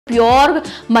Pure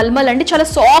mulmul అండి, చాలా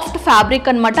soft fabric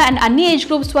అన్నమాట. అండ్ అన్ని ఏజ్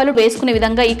గ్రూప్స్ వాళ్ళు వేసుకునే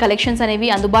విధంగా ఈ కలెక్షన్స్ అనేవి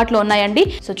అందుబాటులో ఉన్నాయండి.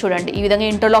 సో చూడండి ఈ విధంగా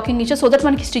ఇంటర్లాకింగ్ ఇచ్చే, సో దట్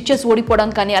మనకి స్టిచెస్ ఓడిపోవడం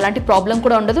కానీ అలాంటి ప్రాబ్లం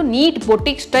కూడా ఉండదు. నీట్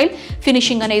బొటిక్ స్టైల్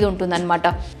ఫినిషింగ్ అనేది ఉంటుంది అనమాట.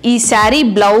 ఈ శారీ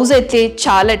బ్లౌజ్ అయితే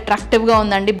చాలా అట్రాక్టివ్ గా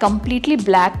ఉందండి, కంప్లీట్లీ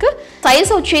బ్లాక్.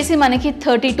 సైజ్ వచ్చేసి మనకి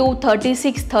 32,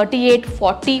 36, 38,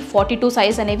 40, 42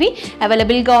 సైజ్ అనేవి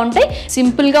అవైలబుల్ గా ఉంటాయి.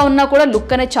 సింపుల్ గా ఉన్నా కూడా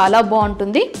లుక్ అనేది చాలా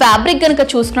బాగుంటుంది. ఫ్యాబ్రిక్ కనుక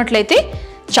చూసుకున్నట్లయితే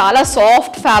చాలా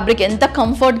సాఫ్ట్ ఫ్యాబ్రిక్, ఎంత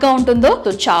కంఫర్ట్ గా ఉంటుందో.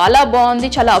 సో చాలా బాగుంది,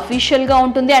 చాలా అఫీషియల్ గా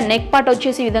ఉంటుంది. అండ్ నెక్ పార్ట్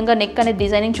వచ్చేసి ఈ విధంగా నెక్ అనేది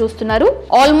డిజైనింగ్ చూస్తున్నారు.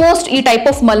 ఆల్మోస్ట్ ఈ టైప్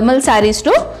ఆఫ్ మల్మల్ శారీస్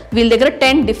లో వీళ్ళ దగ్గర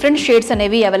 10 డిఫరెంట్ షేడ్స్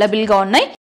అనేవి అవైలబుల్ గా ఉన్నాయి.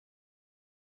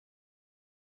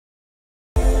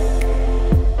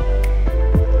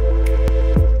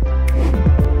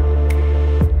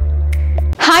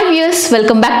 Hi viewers,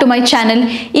 welcome back to my channel.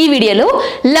 ఈ వీడియోలో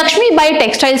లక్ష్మీ బై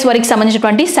టెక్స్టైల్స్ వారికి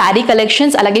సంబంధించినటువంటి శారీ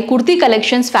కలెక్షన్స్, అలాగే కుర్తీ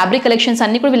కలెక్షన్స్, ఫ్యాబ్రిక్ కలెక్షన్స్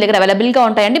అన్ని కూడా వీళ్ళ దగ్గర అవైలబుల్గా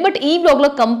ఉంటాయండి. బట్ ఈ బ్లాగ్లో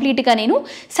కంప్లీట్గా నేను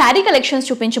శారీ కలెక్షన్స్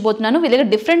చూపించబోతున్నాను. వీళ్ళ దగ్గర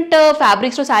డిఫరెంట్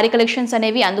ఫ్యాబ్రిక్స్లో శారీ కలెక్షన్స్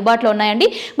అనేవి అందుబాటులో ఉన్నాయండి.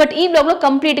 బట్ ఈ బ్లాగ్లో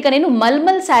కంప్లీట్గా నేను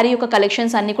మల్మల్ శారీ యొక్క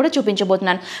కలెక్షన్స్ అన్ని కూడా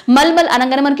చూపించబోతున్నాను. మల్మల్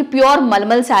అనగానే మనకి ప్యూర్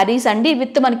మల్మల్ శారీస్ అండి,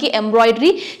 విత్ మనకి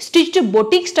embroidery stitched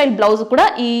boutique style blouse కూడా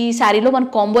ఈ శారీలో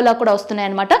మన కాంబోలా కూడా వస్తున్నాయి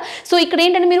అనమాట. సో ఇక్కడ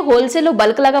ఏంటంటే మీరు హోల్సేల్లో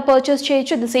బల్క్ లాగా పర్చేస్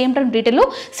చేయొచ్చు, at the same time రీటైల్లో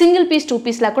single piece 2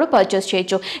 piece లాగా కూడా పర్చేస్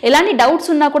చేయొచ్చు. ఎలాంటి డౌట్స్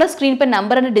ఉన్నా కూడా స్క్రీన్ పై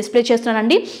నెంబర్ అనేది డిస్ప్లే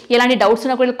చేస్తున్నానండి. ఎలాంటి డౌట్స్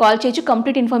ఉన్నా కూడా కాల్ చేయొచ్చు,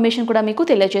 కంప్లీట్ ఇన్ఫర్మేషన్ కూడా మీకు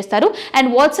తెలియజేస్తారు. అండ్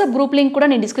వాట్సాప్ గ్రూప్ లింక్ కూడా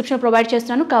నేను డిస్క్రిప్షన్ ప్రొవైడ్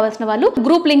చేస్తున్నాను, కావాల్సిన వాళ్ళు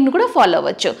గ్రూప్ లింక్ ను కూడా ఫాలో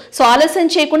అవ్వచ్చు. సో ఆలస్యం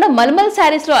చేయకుండా మల్మల్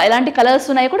శారీస్ లో ఎలాంటి కలర్స్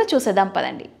ఉన్నాయో కూడా చూసేద్దాం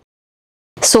పదండి.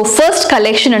 సో ఫస్ట్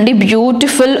కలెక్షన్ అండి,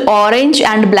 బ్యూటిఫుల్ ఆరెంజ్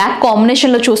అండ్ బ్లాక్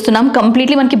కాంబినేషన్లో చూస్తున్నాం.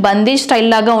 కంప్లీట్లీ మనకి బందేజ్ స్టైల్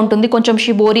లాగా ఉంటుంది, కొంచెం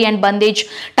shibori and bandhej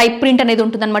type print అనేది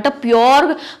ఉంటుంది అనమాట. ప్యూర్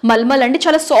మల్మల్ అండి,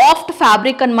 చాలా సాఫ్ట్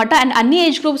ఫ్యాబ్రిక్ అనమాట. అండ్ అన్ని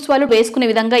ఏజ్ గ్రూప్స్ వాళ్ళు వేసుకునే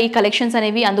విధంగా ఈ కలెక్షన్స్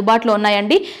అనేవి అందుబాటులో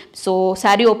ఉన్నాయండి. సో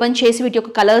శారీ ఓపెన్ చేసి వీటి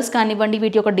యొక్క కలర్స్ కానివ్వండి,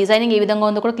 వీటి యొక్క డిజైనింగ్ ఏ విధంగా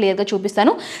ఉందో కూడా క్లియర్గా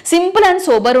చూపిస్తాను. సింపుల్ అండ్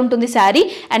సోబర్ ఉంటుంది శారీ.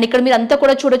 అండ్ ఇక్కడ మీరు అంతా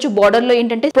కూడా చూడొచ్చు, బార్డర్లో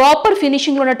ఏంటంటే ప్రాపర్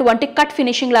ఫినిషింగ్లో ఉన్నటువంటి కట్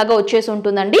ఫినిషింగ్ లాగా వచ్చేసి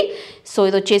ఉంటుందండి. సో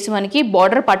ఇది వచ్చేసి మనకి బార్డర్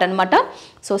పార్ట్ అనమాట.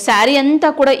 సో శారీ అంతా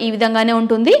కూడా ఈ విధంగానే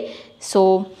ఉంటుంది. సో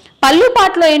పళ్ళు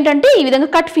పార్ట్లో ఏంటంటే ఈ విధంగా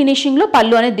కట్ ఫినిషింగ్లో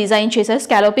పళ్ళు అనేది డిజైన్ చేశారు.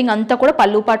 స్కాలోపింగ్ అంతా కూడా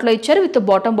పళ్ళు పార్ట్లో ఇచ్చారు, విత్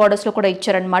బాటమ్ బార్డర్స్లో కూడా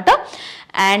ఇచ్చారనమాట.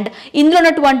 అండ్ ఇందులో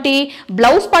ఉన్నటువంటి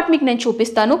బ్లౌజ్ పార్ట్ మీకు నేను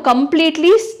చూపిస్తాను. కంప్లీట్లీ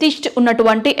స్టిచ్డ్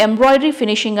ఉన్నటువంటి ఎంబ్రాయిడరీ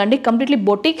ఫినిషింగ్ అండి, కంప్లీట్లీ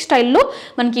బొటిక్ స్టైల్లో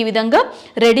మనకి ఈ విధంగా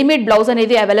రెడీమేడ్ బ్లౌజ్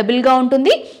అనేది అవైలబుల్గా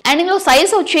ఉంటుంది. అండ్ ఇందులో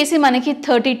సైజ్ వచ్చేసి మనకి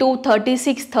 32,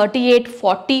 36, 38,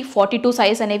 40, 42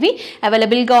 సైజ్ అనేవి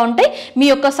అవైలబుల్గా ఉంటాయి. మీ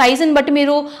యొక్క సైజుని బట్టి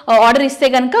మీరు ఆర్డర్ ఇస్తే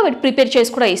కనుక ప్రిపేర్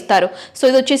చేసి కూడా ఇస్తారు. సో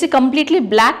ఇది వచ్చేసి కంప్లీట్లీ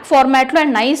బ్లాక్ ఫార్మాట్లో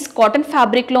అండ్ నైస్ కాటన్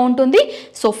ఫ్యాబ్రిక్లో ఉంటుంది.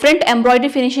 సో ఫ్రంట్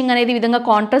ఎంబ్రాయిడరీ ఫినిషింగ్ అనేది ఈ విధంగా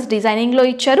కాంట్రాస్ట్ డిజైనింగ్లో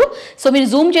ఇచ్చారు. సో మీరు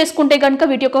జూమ్ చేసుకుంటే కనుక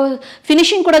వీటి యొక్క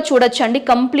ఫినిషింగ్ కూడా చూడొచ్చు అండి.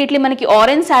 కంప్లీట్లీ మనకి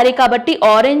ఆరెంజ్ శారీ కాబట్టి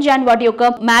ఆరెంజ్ అండ్ వాటి యొక్క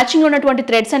మ్యాచింగ్ ఉన్నటువంటి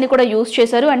థ్రెడ్స్ అన్ని కూడా యూస్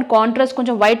చేశారు. అండ్ కాంట్రాస్ట్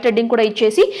కొంచెం వైట్ థ్రెడ్డింగ్ కూడా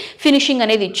ఇచ్చేసి ఫినిషింగ్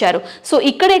అనేది ఇచ్చారు. సో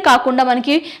ఇక్కడే కాకుండా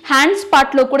మనకి హ్యాండ్స్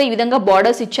పార్ట్లో కూడా ఈ విధంగా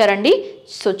బార్డర్స్ ఇచ్చారండి.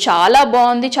 సో చాలా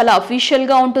బాగుంది, చాలా అఫీషియల్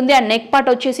గా ఉంటుంది. అండ్ నెక్ పార్ట్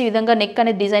వచ్చేసి ఈ విధంగా నెక్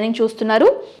అనేది డిజైనింగ్ చూస్తున్నారు.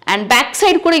 అండ్ బ్యాక్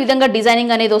సైడ్ కూడా ఈ విధంగా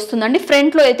డిజైనింగ్ అనేది వస్తుందండి.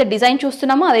 ఫ్రంట్ లో అయితే డిజైన్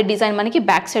చూస్తున్నామో అదే డిజైన్ మనకి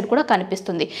బ్యాక్ సైడ్ కూడా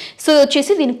కనిపిస్తుంది. సో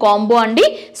వచ్చేసి దీని కాంబో అండి.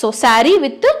 So sari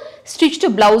with stitched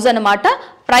blouse అనమాట.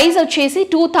 ప్రైస్ వచ్చేసి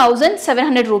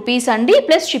 2700 రూపీస్ అండి,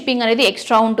 ప్లస్ షిప్పింగ్ అనేది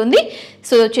ఎక్స్ట్రా ఉంటుంది.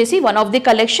 సో వచ్చేసి వన్ ఆఫ్ ది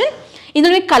కలెక్షన్.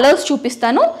 ఇందులో మీకు కలర్స్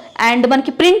చూపిస్తాను. అండ్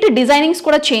మనకి ప్రింట్ డిజైనింగ్స్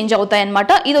కూడా చేంజ్ అవుతాయి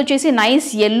అనమాట. ఇది వచ్చేసి nice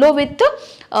yellow with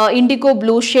IndiGo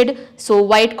blue shade, so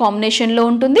white కాంబినేషన్లో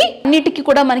ఉంటుంది. అన్నిటికీ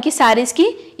కూడా మనకి శారీస్కి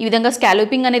ఈ విధంగా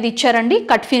స్కాలోపింగ్ అనేది ఇచ్చారండి,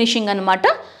 కట్ ఫినిషింగ్ అనమాట.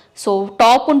 సో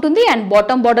టాప్ ఉంటుంది అండ్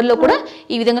బాటమ్ బార్డర్లో కూడా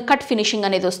ఈ విధంగా కట్ ఫినిషింగ్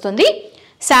అనేది వస్తుంది.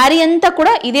 శారీ అంతా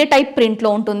కూడా ఇదే టైప్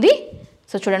ప్రింట్లో ఉంటుంది.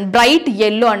 సో చూడండి బ్రైట్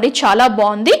ఎల్లో అండి, చాలా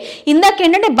బాగుంది. ఇందాక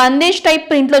ఏంటంటే బందేజ్ టైప్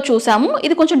ప్రింట్లో చూసాము,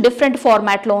 ఇది కొంచెం డిఫరెంట్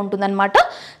ఫార్మాట్లో ఉంటుంది అనమాట.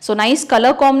 So nice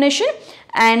colour combination.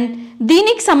 And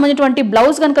దీనికి సంబంధించినటువంటి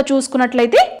బ్లౌజ్ కనుక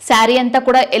చూసుకున్నట్లయితే శారీ అంతా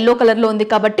కూడా ఎల్లో కలర్లో ఉంది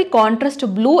కాబట్టి contrast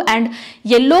blue and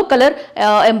yellow colour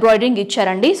embroidering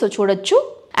ఇచ్చారండి. సో చూడొచ్చు.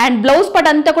 అండ్ బ్లౌజ్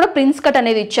పార్ట్ అంతా కూడా ప్రిన్స్ కట్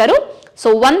అనేది ఇచ్చారు. సో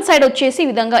వన్ సైడ్ వచ్చేసి ఈ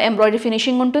విధంగా ఎంబ్రాయిడరీ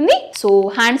ఫినిషింగ్ ఉంటుంది. సో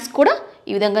హ్యాండ్స్ కూడా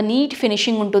ఈ విధంగా నీట్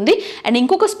ఫినిషింగ్ ఉంటుంది. అండ్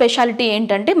ఇంకొక స్పెషాలిటీ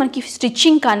ఏంటంటే మనకి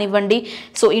స్టిచ్చింగ్ కానివ్వండి,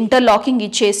 సో ఇంటర్లాకింగ్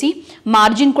ఇచ్చేసి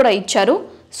మార్జిన్ కూడా ఇచ్చారు.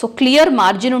 సో క్లియర్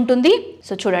మార్జిన్ ఉంటుంది.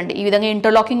 సో చూడండి ఈ విధంగా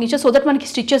ఇంటర్లాకింగ్ ఇచ్చారు, సో దట్ మనకి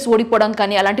స్టిచెస్ ఓడిపోవడం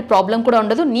కానీ అలాంటి ప్రాబ్లం కూడా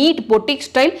ఉండదు. నీట్ బొటిక్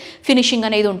స్టైల్ ఫినిషింగ్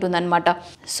అనేది ఉంటుంది అనమాట.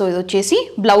 సో ఇది వచ్చేసి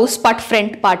blouse part,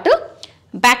 front part.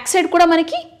 Back side కూడా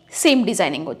మనకి సేమ్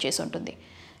డిజైనింగ్ వచ్చేసి ఉంటుంది.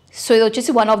 సో ఇది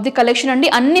వచ్చేసి వన్ ఆఫ్ ది కలెక్షన్ అండి.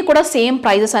 అన్ని కూడా సేమ్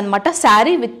ప్రైజెస్ అనమాట.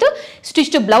 శారీ విత్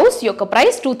స్టిచ్డ్ బ్లౌజ్ యొక్క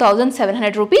price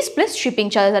 2700 rupees, plus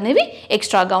shipping charges అనేవి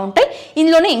ఎక్స్ట్రాగా ఉంటాయి.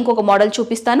 ఇందులోనే ఇంకొక మోడల్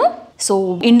చూపిస్తాను. So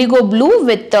IndiGo blue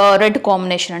with red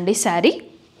combination అండి శారీ.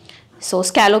 సో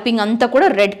స్కాలోపింగ్ అంతా కూడా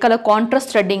red colour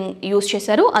contrast threading use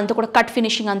చేశారు, అంతా కూడా కట్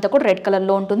ఫినిషింగ్ అంతా కూడా రెడ్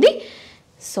కలర్లో ఉంటుంది.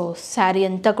 సో శారీ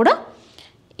అంతా కూడా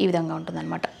ఈ విధంగా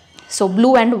ఉంటుందన్నమాట. సో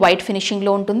బ్లూ అండ్ వైట్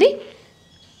ఫినిషింగ్లో ఉంటుంది.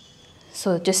 సో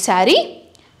జస్ట్ శారీ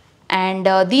అండ్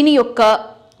దీని యొక్క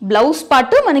బ్లౌజ్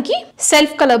పార్ట్ మనకి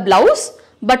self colour blouse,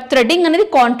 but threading అనేది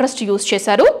కాంట్రాస్ట్ యూస్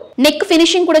చేశారు. నెక్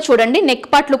ఫినిషింగ్ కూడా చూడండి, నెక్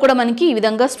పార్ట్లో కూడా మనకి ఈ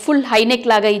విధంగా ఫుల్ హై నెక్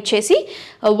లాగా ఇచ్చేసి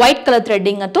వైట్ కలర్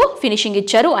థ్రెడ్డింగ్తో ఫినిషింగ్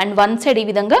ఇచ్చారు. అండ్ వన్ సైడ్ ఈ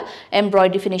విధంగా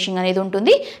ఎంబ్రాయిడరీ ఫినిషింగ్ అనేది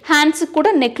ఉంటుంది. హ్యాండ్స్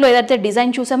కూడా నెక్లో ఏదైతే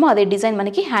డిజైన్ చూసామో అదే డిజైన్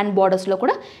మనకి హ్యాండ్ బార్డర్స్లో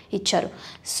కూడా ఇచ్చారు.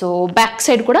 సో బ్యాక్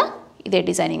సైడ్ కూడా ఇదే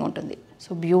డిజైనింగ్ ఉంటుంది.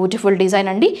 సో బ్యూటిఫుల్ డిజైన్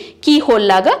అండి. కీ హోల్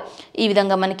లాగా ఈ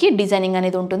విధంగా మనకి డిజైనింగ్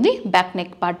అనేది ఉంటుంది బ్యాక్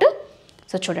నెక్ పార్ట్.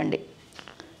 సో చూడండి,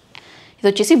 ఇది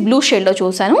వచ్చేసి బ్లూ షేడ్లో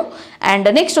చూసాను. అండ్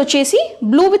నెక్స్ట్ వచ్చేసి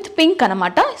బ్లూ విత్ పింక్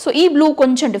అనమాట. సో ఈ బ్లూ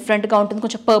కొంచెం డిఫరెంట్గా ఉంటుంది,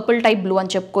 కొంచెం పర్పుల్ టైప్ బ్లూ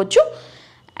అని చెప్పుకోవచ్చు.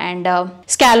 అండ్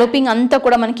స్కాలోపింగ్ అంతా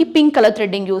కూడా మనకి పింక్ కలర్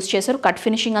థ్రెడ్డింగ్ యూస్ చేశారు, కట్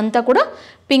ఫినిషింగ్ అంతా కూడా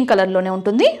పింక్ కలర్లోనే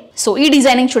ఉంటుంది. సో ఈ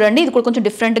డిజైనింగ్ చూడండి, ఇది కూడా కొంచెం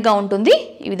డిఫరెంట్గా ఉంటుంది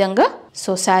ఈ విధంగా.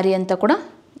 సో శారీ అంతా కూడా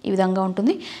ఈ విధంగా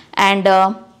ఉంటుంది. అండ్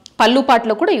పళ్ళు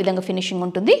పాటలో కూడా ఈ విధంగా ఫినిషింగ్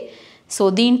ఉంటుంది. సో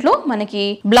దీంట్లో మనకి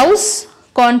బ్లౌజ్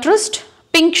కాంట్రాస్ట్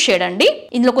పింక్ షేడ్ అండి.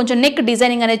 ఇందులో కొంచెం నెక్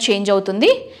డిజైనింగ్ అనేది చేంజ్ అవుతుంది.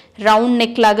 రౌండ్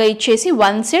నెక్ లాగా ఇచ్చేసి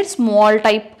one side small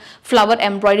type flower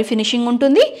embroidery finishing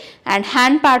ఉంటుంది. అండ్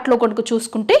హ్యాండ్ పార్ట్లో కనుక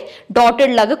చూసుకుంటే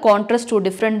డాటెడ్ లాగా కాంట్రాస్ట్ 2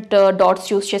 డిఫరెంట్ డాట్స్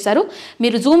యూస్ చేశారు.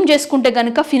 మీరు జూమ్ చేసుకుంటే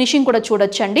కనుక ఫినిషింగ్ కూడా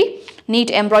చూడొచ్చండి.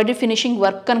 నీట్ ఎంబ్రాయిడరీ ఫినిషింగ్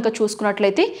వర్క్ కనుక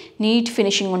చూసుకున్నట్లయితే నీట్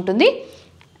ఫినిషింగ్ ఉంటుంది.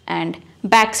 అండ్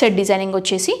బ్యాక్ సైడ్ డిజైనింగ్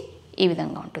వచ్చేసి ఈ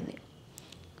విధంగా ఉంటుంది.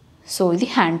 సో ఇది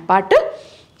హ్యాండ్ పార్ట్.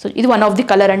 సో ఇది వన్ ఆఫ్ ది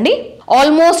కలర్ అండి.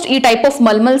 ఆల్మోస్ట్ ఈ టైప్ ఆఫ్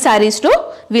మల్మల్ శారీస్లో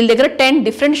వీళ్ళ దగ్గర 10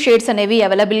 డిఫరెంట్ షేడ్స్ అనేవి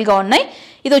అవైలబుల్గా ఉన్నాయి.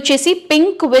 ఇది వచ్చేసి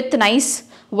pink with nice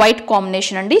white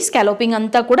combination అండి. స్కాలోపింగ్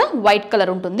అంతా కూడా వైట్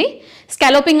కలర్ ఉంటుంది.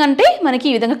 స్కాలోపింగ్ అంటే మనకి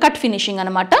ఈ విధంగా కట్ ఫినిషింగ్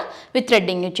అనమాట, విత్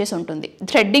థ్రెడ్డింగ్ వచ్చేసి ఉంటుంది.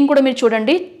 థ్రెడ్డింగ్ కూడా మీరు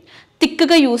చూడండి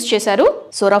థిక్గా యూస్ చేశారు.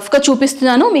 సో రఫ్గా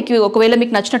చూపిస్తున్నాను, మీకు ఒకవేళ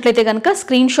మీకు నచ్చినట్లయితే కనుక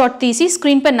స్క్రీన్ షాట్ తీసి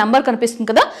స్క్రీన్ పై నెంబర్ కనిపిస్తుంది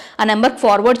కదా, ఆ నెంబర్కి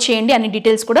ఫార్వర్డ్ చేయండి. అన్ని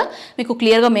డీటెయిల్స్ కూడా మీకు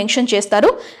క్లియర్గా మెన్షన్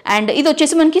చేస్తారు. అండ్ ఇది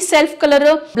వచ్చేసి మనకి self colour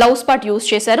blouse part use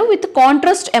చేశారు, విత్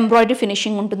కాంట్రాస్ట్ ఎంబ్రాయిడరీ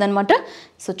ఫినిషింగ్ ఉంటుందన్నమాట.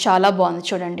 సో చాలా బాగుంది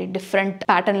చూడండి, డిఫరెంట్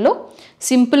ప్యాటర్న్లో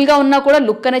సింపుల్గా ఉన్నా కూడా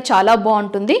లుక్ అనేది చాలా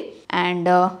బాగుంటుంది. అండ్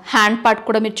హ్యాండ్ పార్ట్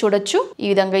కూడా మీరు చూడొచ్చు, ఈ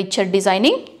విధంగా ఇచ్చారు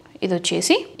డిజైనింగ్. ఇది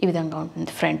వచ్చేసి ఈ విధంగా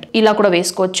ఉంటుంది. ఫ్రంట్ ఇలా కూడా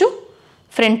వేసుకోవచ్చు.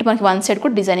 ఫ్రంట్ మనకి వన్ సైడ్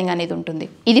కూడా డిజైనింగ్ అనేది ఉంటుంది.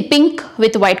 ఇది పింక్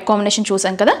విత్ వైట్ కాంబినేషన్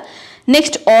చూసాం కదా.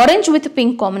 Next orange with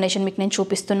pink combination మీకు నేను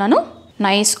చూపిస్తున్నాను.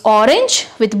 నైస్ ఆరెంజ్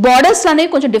విత్ బార్డర్స్ అనేవి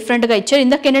కొంచెం డిఫరెంట్గా ఇచ్చారు.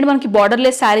 ఇందాకేంటంటే మనకి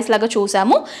బార్డర్లెస్ శారీస్ లాగా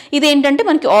చూసాము, ఇదేంటంటే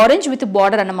మనకి ఆరెంజ్ విత్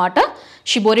బార్డర్ అనమాట.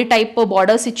 షిబోరి టైప్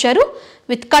బార్డర్స్ ఇచ్చారు,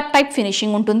 విత్ కట్ టైప్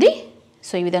ఫినిషింగ్ ఉంటుంది.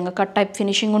 సో ఈ విధంగా కట్ టైప్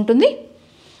ఫినిషింగ్ ఉంటుంది.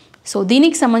 సో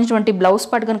దీనికి సంబంధించినటువంటి బ్లౌజ్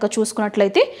పార్ట్ కనుక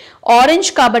చూసుకున్నట్లయితే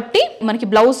ఆరెంజ్ కాబట్టి మనకి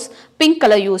బ్లౌజ్ పింక్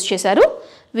కలర్ యూజ్ చేశారు,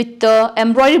 విత్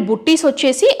ఎంబ్రాయిడరీ బుట్టీస్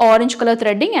వచ్చేసి orange colour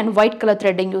threading and white colour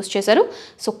threading use చేశారు.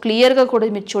 సో క్లియర్గా కూడా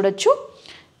మీరు చూడొచ్చు.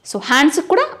 సో హ్యాండ్స్కి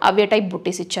కూడా అవే టైప్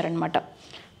బుట్టీస్ ఇచ్చారనమాట.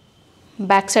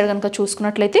 బ్యాక్ సైడ్ కనుక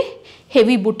చూసుకున్నట్లయితే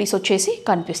హెవీ బుట్టీస్ వచ్చేసి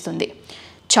కనిపిస్తుంది.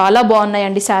 చాలా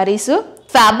బాగున్నాయండి శారీస్.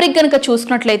 ఫ్యాబ్రిక్ కనుక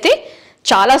చూసుకున్నట్లయితే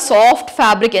చాలా సాఫ్ట్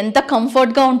ఫ్యాబ్రిక్, ఎంత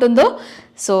కంఫర్ట్గా ఉంటుందో.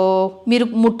 సో మీరు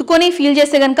ముట్టుకొని ఫీల్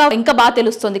చేస్తే కనుక ఇంకా బాగా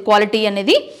తెలుస్తుంది క్వాలిటీ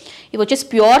అనేది. ఇవి వచ్చేసి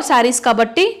ప్యూర్ శారీస్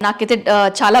కాబట్టి నాకైతే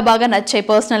చాలా బాగా నచ్చాయి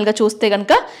పర్సనల్గా చూస్తే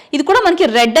కనుక. ఇది కూడా మనకి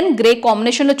రెడ్ అండ్ గ్రే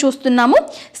కాంబినేషన్లో చూస్తున్నాము.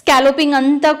 స్కాలోపింగ్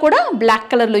అంతా కూడా బ్లాక్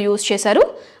కలర్లో యూజ్ చేశారు,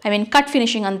 కట్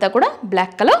ఫినిషింగ్ అంతా కూడా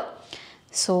బ్లాక్ కలర్.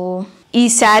 సో ఈ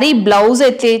శారీ బ్లౌజ్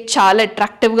అయితే చాలా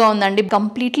అట్రాక్టివ్గా ఉందండి,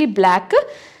 కంప్లీట్లీ బ్లాక్.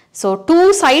 సో 2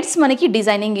 సైడ్స్ మనకి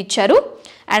డిజైనింగ్ ఇచ్చారు.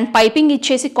 అండ్ పైపింగ్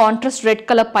ఇచ్చేసి కాంట్రాస్ట్ రెడ్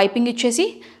కలర్ పైపింగ్ ఇచ్చేసి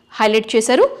హైలైట్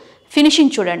చేశారు.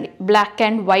 ఫినిషింగ్ చూడండి, black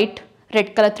and white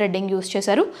red colour threading use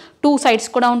చేశారు. 2 సైడ్స్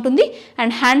కూడా ఉంటుంది.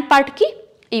 అండ్ హ్యాండ్ పార్ట్కి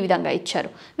ఈ విధంగా ఇచ్చారు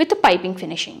with piping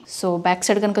finishing. So back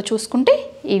side కనుక చూసుకుంటే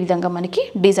ఈ విధంగా మనకి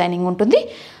డిజైనింగ్ ఉంటుంది.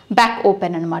 బ్యాక్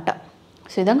ఓపెన్ అనమాట.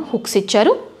 సో ఈ విధంగా హుక్స్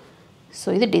ఇచ్చారు. సో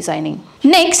ఇది designing.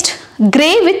 Next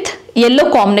grey with yellow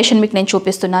combination మీకు నేను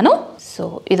చూపిస్తున్నాను. సో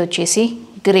ఇది వచ్చేసి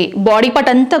గ్రే, బాడీ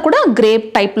పార్ట్ అంతా కూడా గ్రే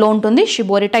టైప్లో ఉంటుంది,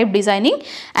 shibori type designing.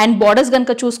 And borders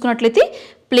కనుక చూసుకున్నట్లయితే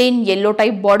plain yellow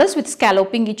type borders with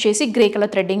స్కాలోపింగ్ ఇచ్చేసి గ్రే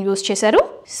కలర్ థ్రెడ్డింగ్ యూస్ చేశారు.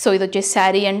 సో ఇది వచ్చేసి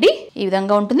శారీ అండి, ఈ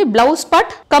విధంగా ఉంటుంది. బ్లౌజ్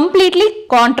పార్ట్ కంప్లీట్లీ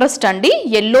కాంట్రాస్ట్ అండి,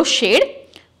 ఎల్లో షేడ్.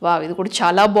 వావ్, ఇది కూడా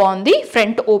చాలా బాగుంది.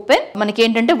 ఫ్రంట్ ఓపెన్, మనకి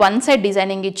ఏంటంటే వన్ సైడ్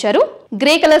డిజైనింగ్ ఇచ్చారు.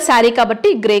 గ్రే కలర్ శారీ కాబట్టి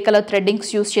గ్రే కలర్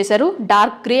థ్రెడ్డింగ్స్ యూస్ చేశారు.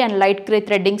 Dark grey and light grey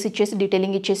threadings ఇచ్చేసి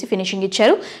డీటెయిలింగ్ ఇచ్చేసి ఫినిషింగ్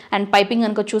ఇచ్చారు. అండ్ పైపింగ్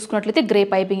కనుక చూసుకున్నట్లయితే గ్రే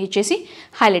పైపింగ్ ఇచ్చేసి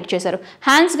హైలైట్ చేశారు.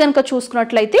 హ్యాండ్స్ కనుక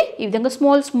చూసుకున్నట్లయితే ఈ విధంగా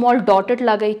స్మాల్ డాటెడ్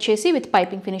లాగా ఇచ్చేసి విత్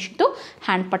పైపింగ్ ఫినిషింగ్తో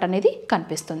హ్యాండ్ పట్ అనేది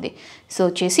కనిపిస్తుంది. సో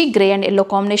వచ్చేసి grey and yellow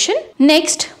combination.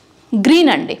 Next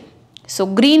green అండి. సో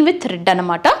గ్రీన్ విత్ రెడ్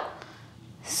అనమాట.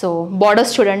 సో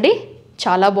బార్డర్స్ చూడండి,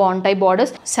 చాలా బాగుంటాయి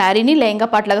బార్డర్స్. శారీని లెహంగా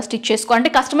పార్ట్ లాగా స్టిచ్ చేసుకో అంటే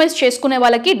కస్టమైజ్ చేసుకునే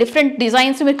వాళ్ళకి డిఫరెంట్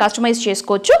డిజైన్స్ మీరు కస్టమైజ్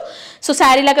చేసుకోవచ్చు. సో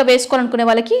శారీ లాగా వేసుకోవాలనుకునే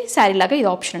వాళ్ళకి శారీ లాగా ఇది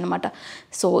ఆప్షన్ అనమాట.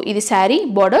 సో ఇది శారీ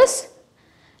బార్డర్స్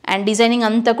అండ్ డిజైనింగ్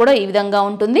అంతా కూడా ఈ విధంగా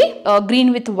ఉంటుంది.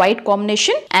 Green with white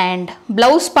combination. And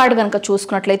blouse part కనుక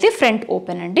చూసుకున్నట్లయితే ఫ్రంట్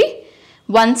ఓపెన్ అండి.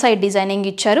 వన్ సైడ్ డిజైనింగ్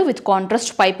ఇచ్చారు విత్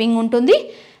కాంట్రాస్ట్ పైపింగ్ ఉంటుంది.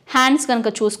 హ్యాండ్స్ కనుక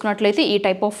చూసుకున్నట్లయితే ఈ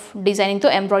టైప్ ఆఫ్ డిజైనింగ్తో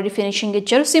ఎంబ్రాయిడరీ ఫినిషింగ్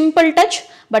ఇచ్చారు. సింపుల్ టచ్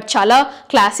బట్ చాలా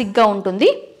క్లాసిక్గా ఉంటుంది.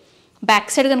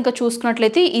 బ్యాక్ సైడ్ కనుక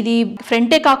చూసుకున్నట్లయితే ఇది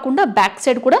ఫ్రంటే కాకుండా బ్యాక్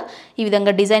సైడ్ కూడా ఈ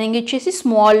విధంగా డిజైనింగ్ ఇచ్చేసి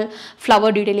స్మాల్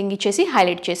ఫ్లవర్ డీటెయిలింగ్ ఇచ్చేసి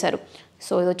హైలైట్ చేశారు.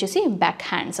 సో ఇది వచ్చేసి బ్యాక్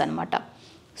హ్యాండ్స్ అనమాట.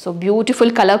 సో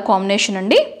బ్యూటిఫుల్ కలర్ కాంబినేషన్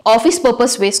అండి. ఆఫీస్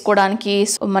పర్పస్ వేసుకోవడానికి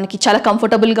మనకి చాలా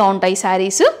కంఫర్టబుల్గా ఉంటాయి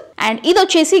శారీస్. అండ్ ఇది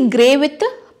వచ్చేసి గ్రే విత్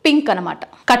పింక్ అనమాట.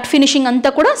 కట్ ఫినిషింగ్ అంతా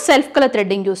కూడా సెల్ఫ్ కలర్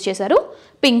థ్రెడ్డింగ్ యూస్ చేశారు,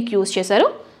 పింక్ యూస్ చేశారు.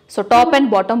 So top and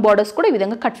bottom borders కూడా ఈ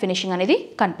విధంగా కట్ ఫినిషింగ్ అనేది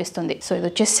కనిపిస్తుంది. సో ఇది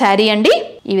వచ్చేసి శారీ అండి,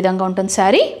 ఈ విధంగా ఉంటుంది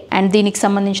శారీ. అండ్ దీనికి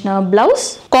సంబంధించిన బ్లౌజ్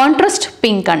కాంట్రాస్ట్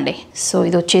పింక్ అండి. సో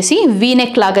ఇది వచ్చేసి వీ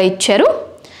నెక్ లాగా ఇచ్చారు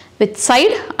విత్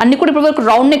సైడ్ అన్ని కూడా ఇప్పటివరకు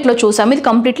రౌండ్ నెక్లో చూసాము. ఇది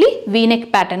కంప్లీట్లీ వీ నెక్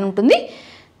ప్యాటర్న్ ఉంటుంది.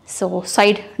 సో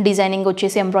సైడ్ డిజైనింగ్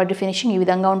వచ్చేసి ఎంబ్రాయిడరీ ఫినిషింగ్ ఈ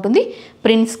విధంగా ఉంటుంది.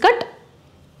 Prince cut.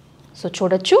 సో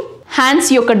చూడొచ్చు హ్యాండ్స్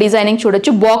యొక్క డిజైనింగ్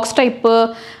చూడొచ్చు, బాక్స్ టైప్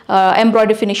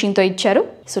ఎంబ్రాయిడరీ ఫినిషింగ్తో ఇచ్చారు.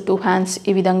 సో 2 హ్యాండ్స్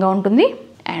ఈ విధంగా ఉంటుంది.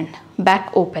 అండ్ బ్యాక్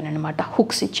ఓపెన్ అనమాట,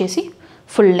 హుక్స్ ఇచ్చేసి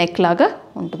ఫుల్ నెక్ లాగా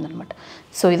ఉంటుందన్నమాట.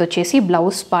 సో ఇది వచ్చేసి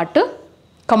blouse part.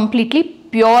 Completely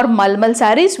pure mulmul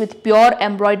saris with pure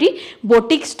embroidery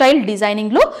boutique style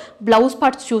డిజైనింగ్లో blouse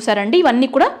parts చూసారండి. ఇవన్నీ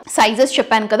కూడా సైజెస్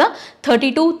చెప్పాను కదా,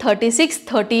 32, 36,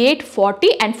 38, 40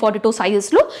 అండ్ 42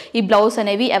 సైజెస్లో ఈ బ్లౌజ్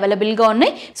అనేవి అవైలబుల్గా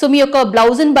ఉన్నాయి. సో మీ యొక్క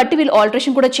బ్లౌజ్ని బట్టి వీళ్ళు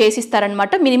ఆల్టరేషన్ కూడా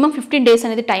చేసిస్తారనమాట. మినిమం 15 డేస్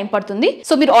అనేది టైం పడుతుంది.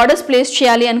 సో మీరు ఆర్డర్స్ ప్లేస్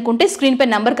చేయాలి అనుకుంటే స్క్రీన్ పై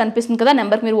నెంబర్ కనిపిస్తుంది కదా,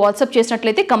 నెంబర్కి మీరు వాట్సాప్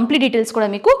చేసినట్లయితే కంప్లీట్ డీటెయిల్స్ కూడా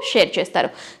మీకు షేర్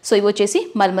చేస్తారు. సో ఇవి వచ్చేసి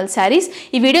మల్మల్ శారీస్.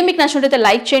 ఈ వీడియో మీకు నచ్చినట్లయితే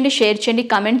లైక్ చేయండి, షేర్ చేయండి,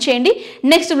 కామెంట్ చేయండి.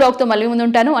 నెక్స్ట్ బ్లాగ్తో మళ్ళీ ముందు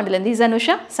ఉంటాను. And this is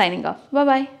Anusha signing off.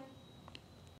 Bye.